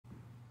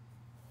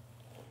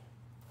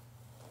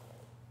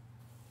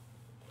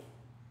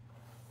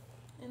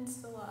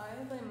Insta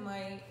Live. I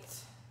might.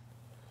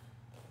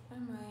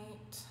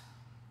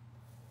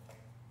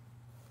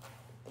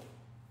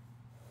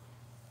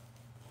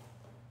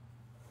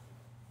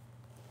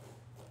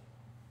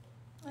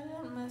 I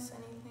didn't mess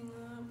anything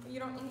up. You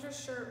don't need your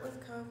shirt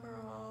with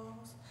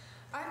coveralls.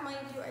 I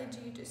might do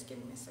IG. Just give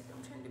me a second.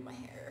 I'm trying to do my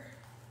hair.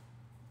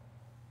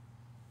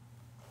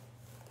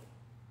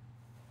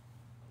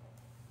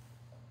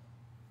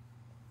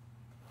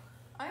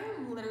 I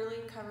am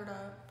literally covered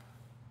up.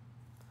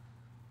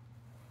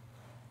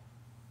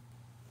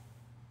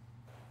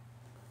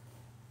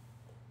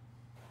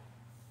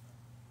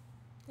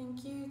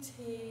 Thank you,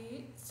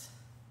 Tate.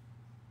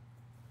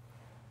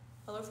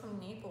 Hello from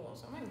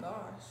Naples. Oh my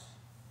gosh.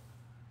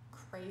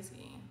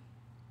 Crazy.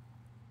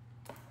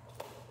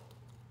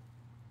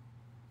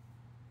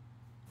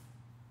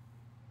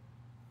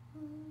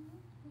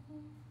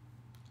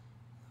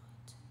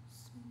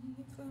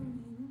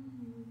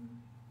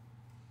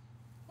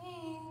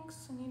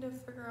 Thanks. I need to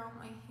figure out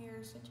my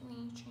hair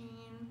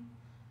situation.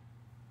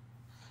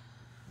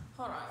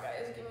 Hold on,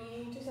 guys. Give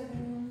me 2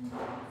 seconds.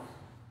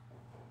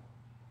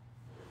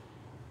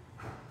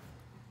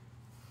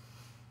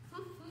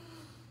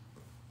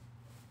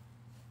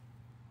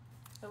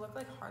 I look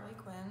like Harley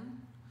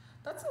Quinn.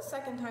 That's the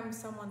second time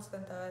someone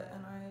said that,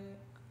 and I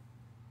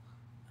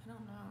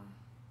don't know.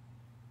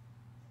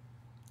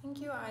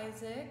 Thank you,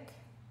 Isaac.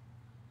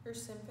 You're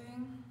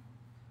simping.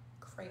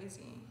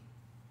 Crazy.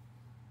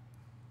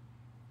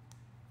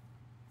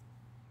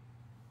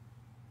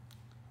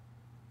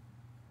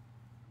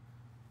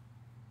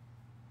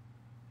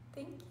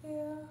 Thank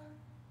you.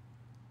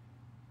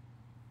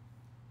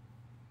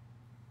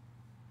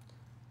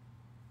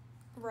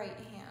 Right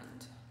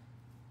hand.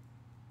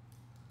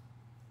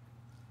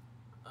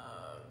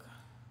 Ugh.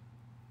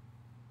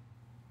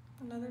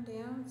 Another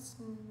dance?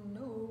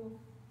 No.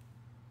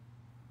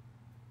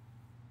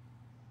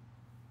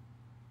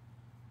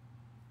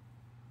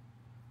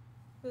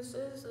 This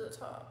is the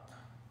top.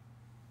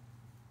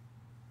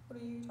 What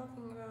are you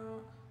talking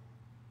about?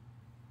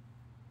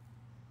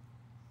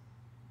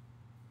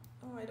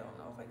 Oh, I don't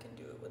know if I can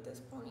do it with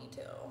this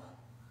ponytail.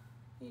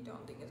 You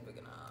don't think it's big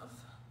enough.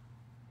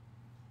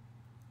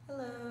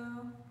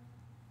 Hello.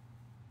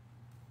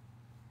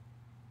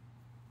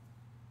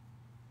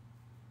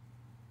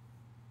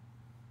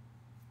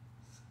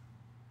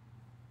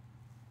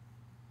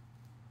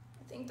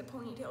 I think the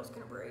ponytail is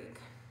gonna break.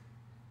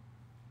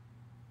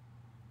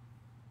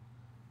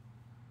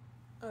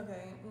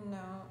 Okay,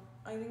 no.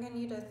 I think I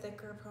need a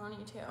thicker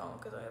ponytail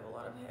because I have a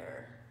lot of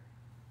hair.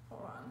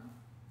 Hold on.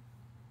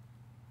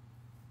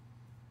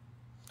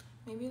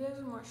 Maybe there's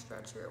a more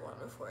stretchier one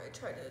before I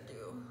try to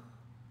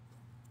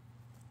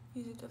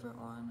use a different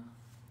one.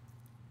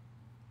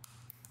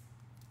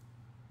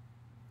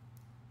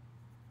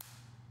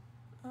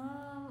 I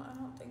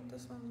don't think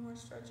this one's more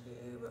stretchy,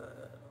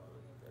 but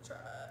I'll give it a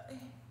try.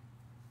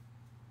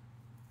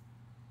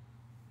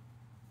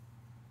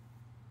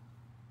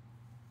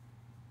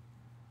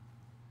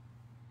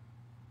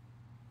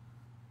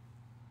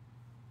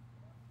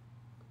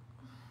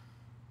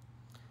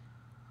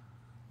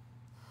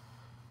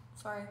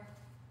 Sorry.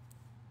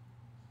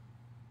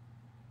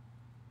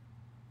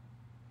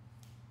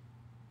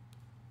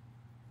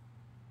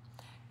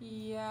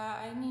 Yeah,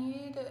 I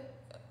need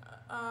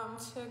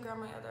to grab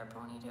my other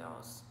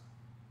ponytails.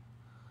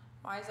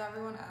 Why is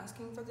everyone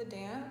asking for the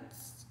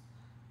dance?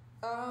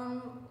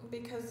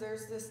 Because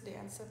there's this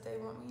dance that they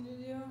want me to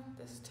do,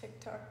 this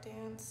TikTok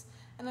dance,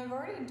 and I've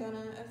already done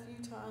it a few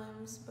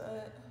times,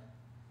 but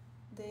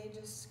they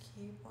just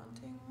keep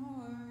wanting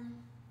more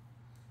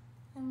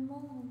and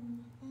more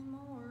and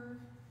more.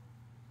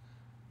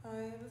 I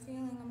have a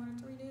feeling I'm gonna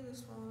have to redo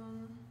this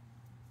one.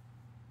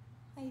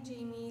 Hi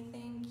Jamie,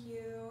 thank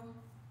you.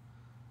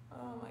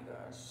 Oh my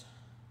gosh,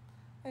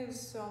 I have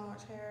so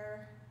much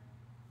hair.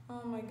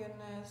 Oh my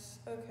goodness.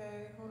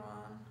 Okay, hold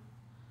on.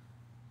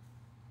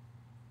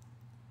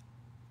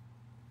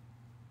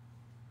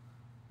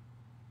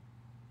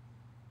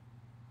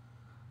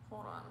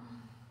 Hold on.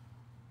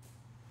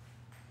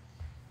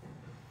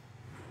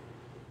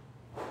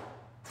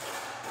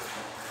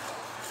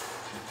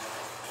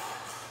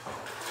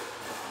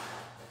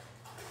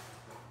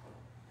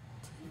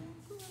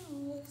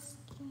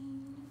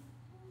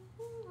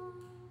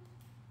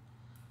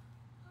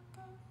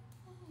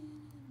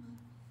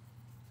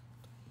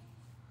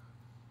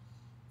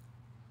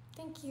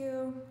 Thank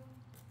you.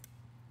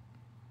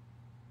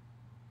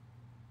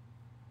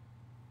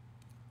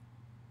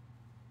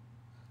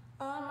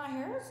 My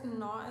hair is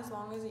not as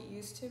long as it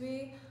used to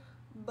be,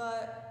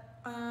 but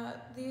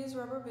these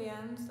rubber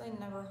bands, they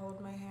never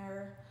hold my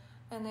hair,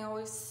 and they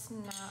always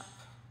snap.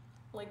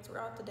 Like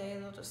throughout the day,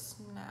 they'll just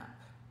snap.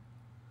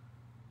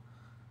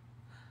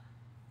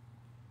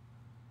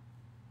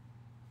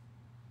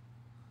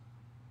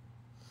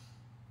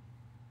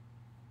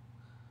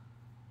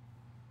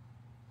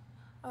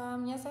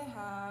 Yes, I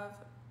have.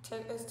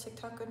 Is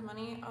TikTok good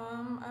money?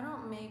 I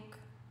don't make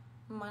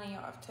money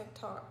off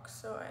TikTok,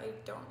 so I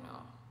don't know.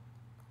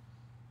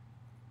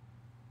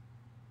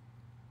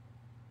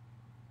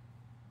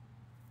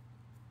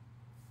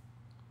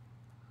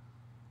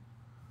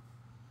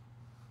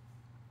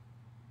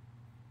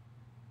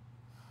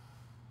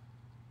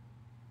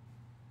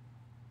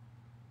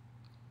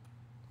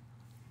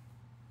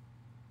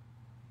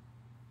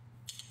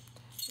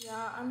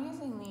 Yeah, I'm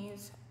using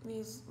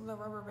the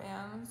rubber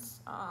bands.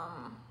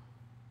 I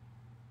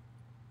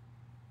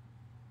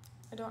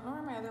don't know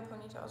where my other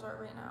ponytails are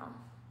right now.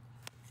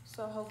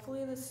 So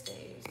hopefully this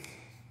stays.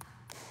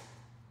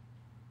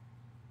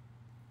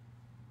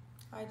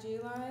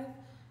 IG Live?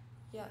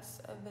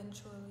 Yes,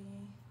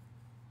 eventually.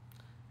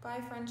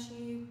 Bye,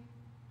 Frenchie.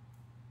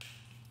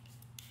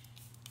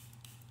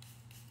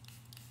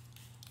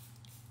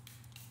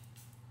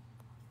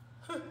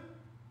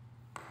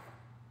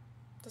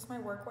 Does my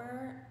work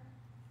wear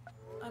it?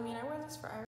 I mean, I wear this forever.